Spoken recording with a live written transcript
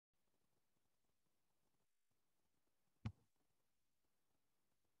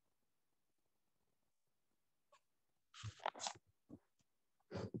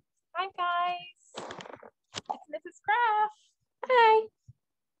Hi guys, it's Mrs. Kraft. Hi.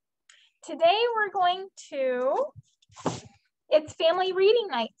 Today we're going to, it's family reading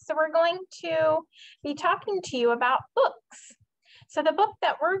night, so we're going to be talking to you about books. So the book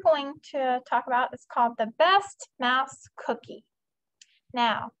that we're going to talk about is called The Best Mouse Cookie.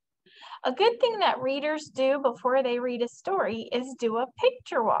 Now, a good thing that readers do before they read a story is do a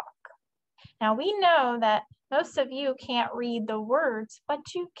picture walk. Now we know that most of you can't read the words, but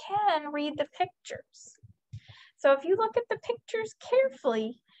you can read the pictures. So if you look at the pictures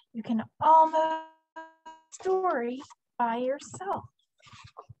carefully, you can almost read the story by yourself.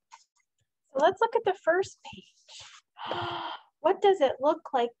 So let's look at the first page. What does it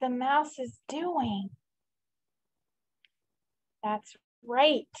look like the mouse is doing? That's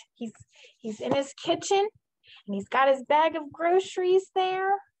right. He's in his kitchen and he's got his bag of groceries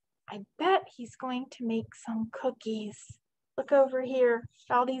there. I bet he's going to make some cookies. Look over here,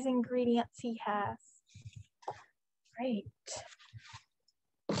 all these ingredients he has. Great.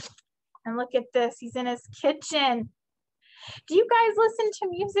 And look at this, he's in his kitchen. Do you guys listen to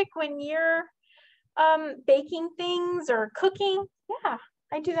music when you're baking things or cooking? Yeah,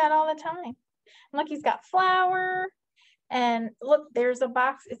 I do that all the time. And look, he's got flour. And look, there's a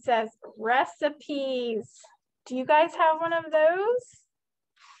box, it says recipes. Do you guys have one of those?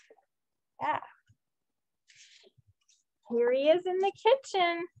 Yeah. Here he is in the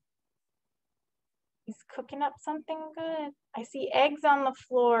kitchen. He's cooking up something good. I see eggs on the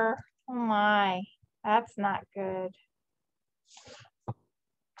floor. Oh my, that's not good.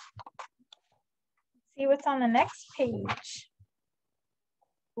 See what's on the next page.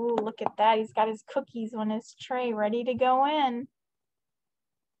 Ooh, look at that. He's got his cookies on his tray ready to go in.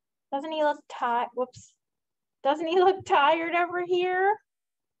 Doesn't he look tired? Whoops. Doesn't he look tired over here?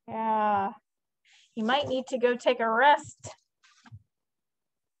 Yeah. He might need to go take a rest.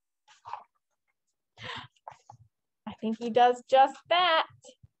 I think he does just that.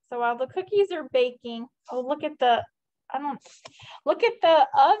 So while the cookies are baking, oh, look at the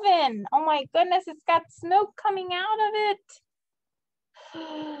oven. Oh my goodness, it's got smoke coming out of it.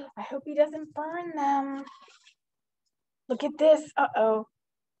 I hope he doesn't burn them. Look at this. Uh-oh.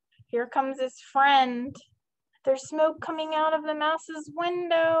 Here comes his friend. There's smoke coming out of the mouse's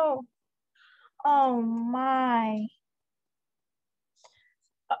window. Oh my.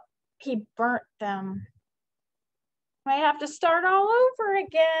 He burnt them. Might have to start all over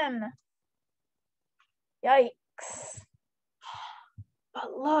again. Yikes.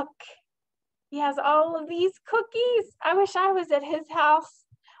 But look, he has all of these cookies. I wish I was at his house.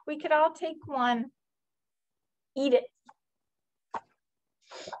 We could all take one. Eat it.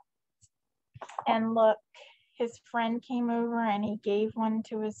 And look, his friend came over and he gave one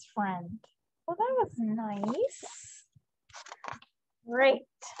to his friend. Well, that was nice. Great.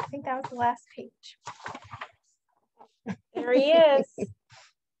 I think that was the last page. There he is.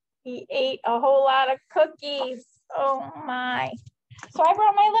 He ate a whole lot of cookies. Oh my. So I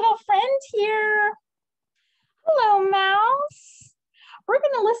brought my little friend here. Hello, Mouse. We're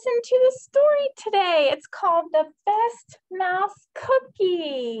going to listen to the story today. It's called The Best Mouse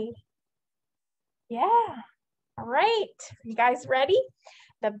Cookie. Yeah. All right. Are you guys ready?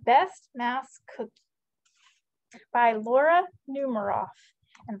 The Best Mouse Cookie by Laura Numeroff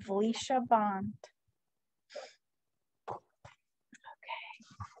and Felicia Bond.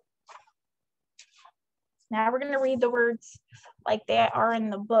 Now we're going to read the words like they are in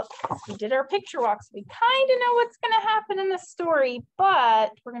the book. We did our picture walks. We kind of know what's going to happen in the story,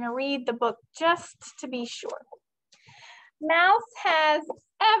 but we're going to read the book just to be sure. Mouse has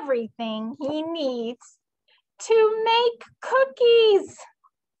everything he needs to make cookies.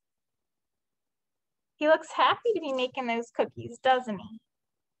 He looks happy to be making those cookies, doesn't he?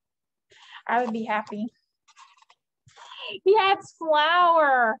 I would be happy. He adds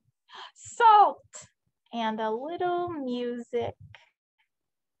flour, salt, and a little music.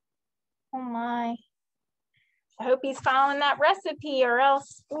 Oh my. I hope he's following that recipe or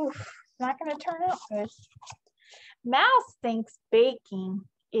else, oof, it's not gonna turn out good. Mouse thinks baking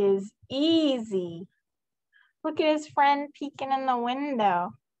is easy. Look at his friend peeking in the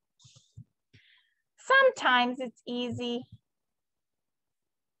window. Sometimes it's easy.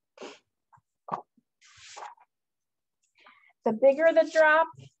 The bigger the drop,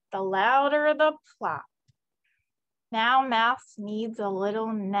 the louder the plop. Now Mouse needs a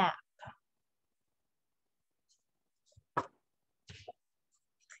little nap.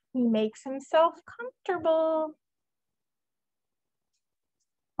 He makes himself comfortable.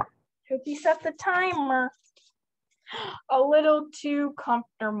 Hope he set the timer. A little too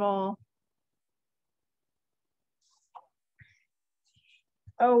comfortable.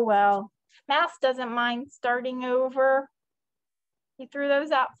 Oh, well. Mouse doesn't mind starting over. He threw those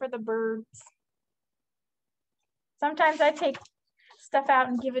out for the birds. Sometimes I take stuff out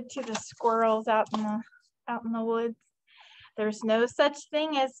and give it to the squirrels out in the woods. There's no such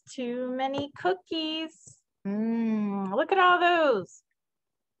thing as too many cookies. Look at all those.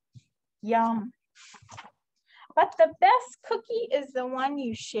 Yum. But the best cookie is the one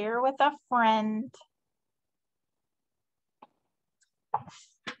you share with a friend.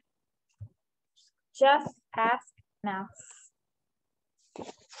 Just ask Mouse.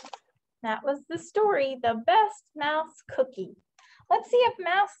 That was the story, The Best Mouse Cookie. Let's see if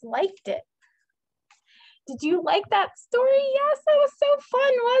Mouse liked it. Did you like that story? Yes, that was so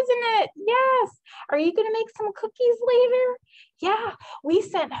fun, wasn't it? Yes. Are you going to make some cookies later? Yeah, we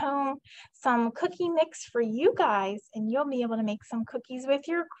sent home some cookie mix for you guys, and you'll be able to make some cookies with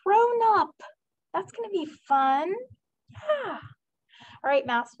your grown-up. That's going to be fun. Yeah. All right,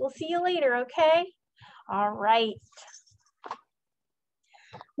 Mouse, we'll see you later, okay? All right.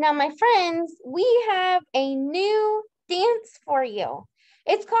 Now, my friends, we have a new dance for you.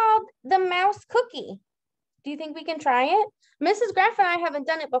 It's called the Mouse Cookie. Do you think we can try it? Mrs. Graff and I haven't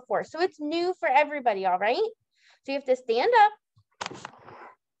done it before, so it's new for everybody, all right? So you have to stand up.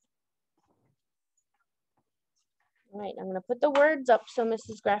 All right, I'm going to put the words up so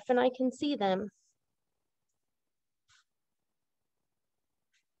Mrs. Graff and I can see them.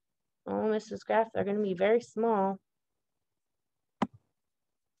 Oh, Mrs. Graff, they're going to be very small.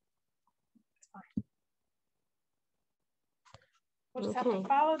 We'll just have to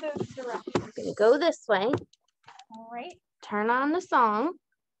follow those directions. I'm going to go this way. All right. Turn on the song.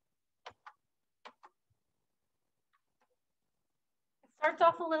 It starts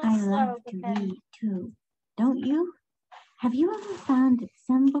off a little slow. I love to read too, don't you? Have you ever found that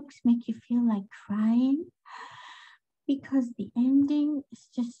some books make you feel like crying? Because the ending is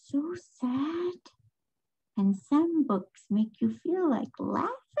just so sad. And some books make you feel like laughing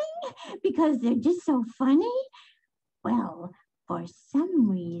because they're just so funny. Well, for some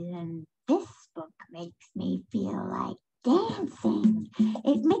reason, this book makes me feel like dancing.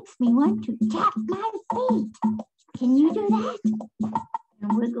 It makes me want to tap my feet. Can you do that?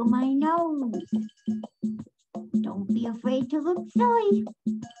 And wiggle my nose. Don't be afraid to look silly.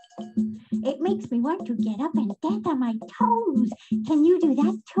 It makes me want to get up and dance on my toes. Can you do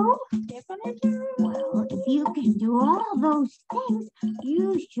that too? Dance on your toes. Well, if you can do all those things,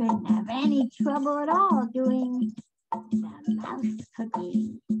 you shouldn't have any trouble at all doing the mouse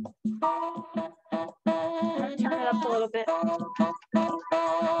cookie. Turn it up a little bit.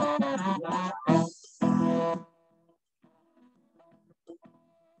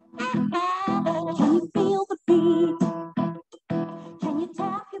 Can you feel the beat? Can you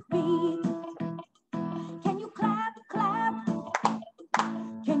tap your feet? Can you clap, clap?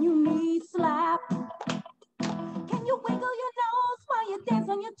 Can you knee slap? Can you wiggle your nose while you dance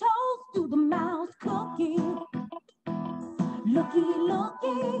on your toes? Do the mouse cookie. Looky,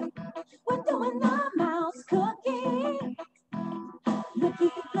 looky, we're doing the mouse cookie.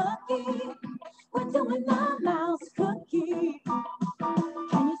 Looky, looky, we're doing the mouse cookie.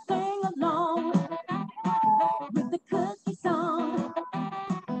 Can you sing along with the cookie song?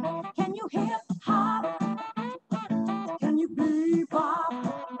 Can you hip hop? Can you bebop?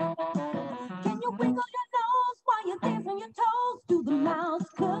 Can you wiggle your nose while you dance on your toes? Do the mouse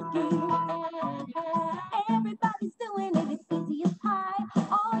cookie. Everybody's doing it, it's easy as pie.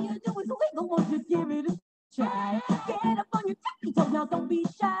 All you do is wiggle, won't you give it a try? Get up on your tippy toes, now don't be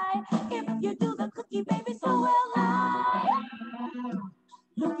shy. If you do the cookie, baby, so will I.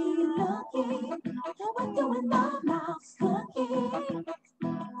 Looky, looky, we're doing the mouse cookie.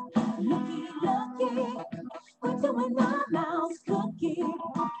 Looky, looky, we're doing the mouse cookie.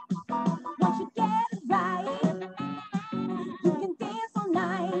 Once you get it right, you can dance all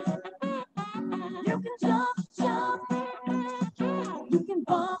night. You can jump, jump. You can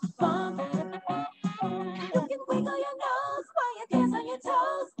bump, bump. You can wiggle your nose while you dance on your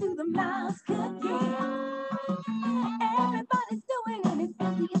toes. Do the mouse cookie. Everybody's doing it, it's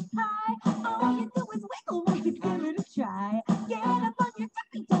easy as pie. All you do is wiggle, won't you give it a try? Get up on your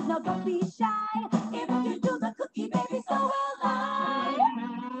tippy toes, now don't be shy. If you do the cookie, baby, so will I.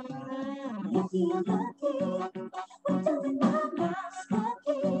 Looky, looky, we're doing the mouse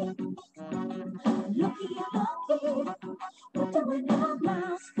cookie. Looky, looky, we're doing the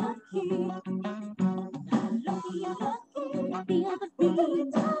mouse cookie. Looky, looky, feel the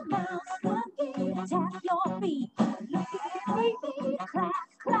beat, the mouse cookie. Tap your feet, looky, baby, clap,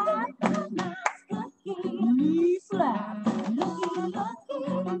 clap, the mouse cookie. Knee slap, looky, looky,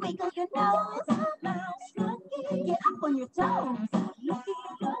 wiggle your nose, the mouse cookie. Get up on your toes, looky,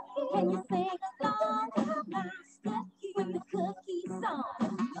 me some?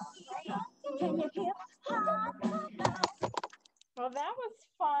 Can you hip hop? Well, that was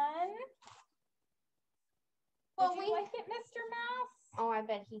fun. Well, Did you like it, Mr. Mouse? Oh, I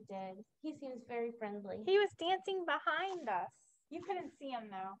bet he did. He seems very friendly. He was dancing behind us. You couldn't see him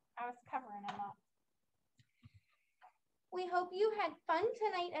though. I was covering him up. We hope you had fun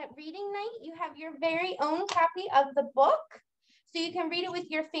tonight at reading night. You have your very own copy of the book, so you can read it with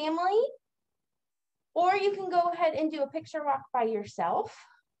your family, or you can go ahead and do a picture walk by yourself,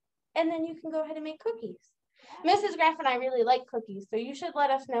 and then you can go ahead and make cookies. Mrs. Graff and I really like cookies, so you should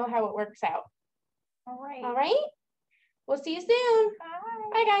let us know how it works out. All right. All right? We'll see you soon.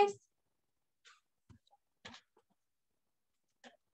 Bye. Bye, guys.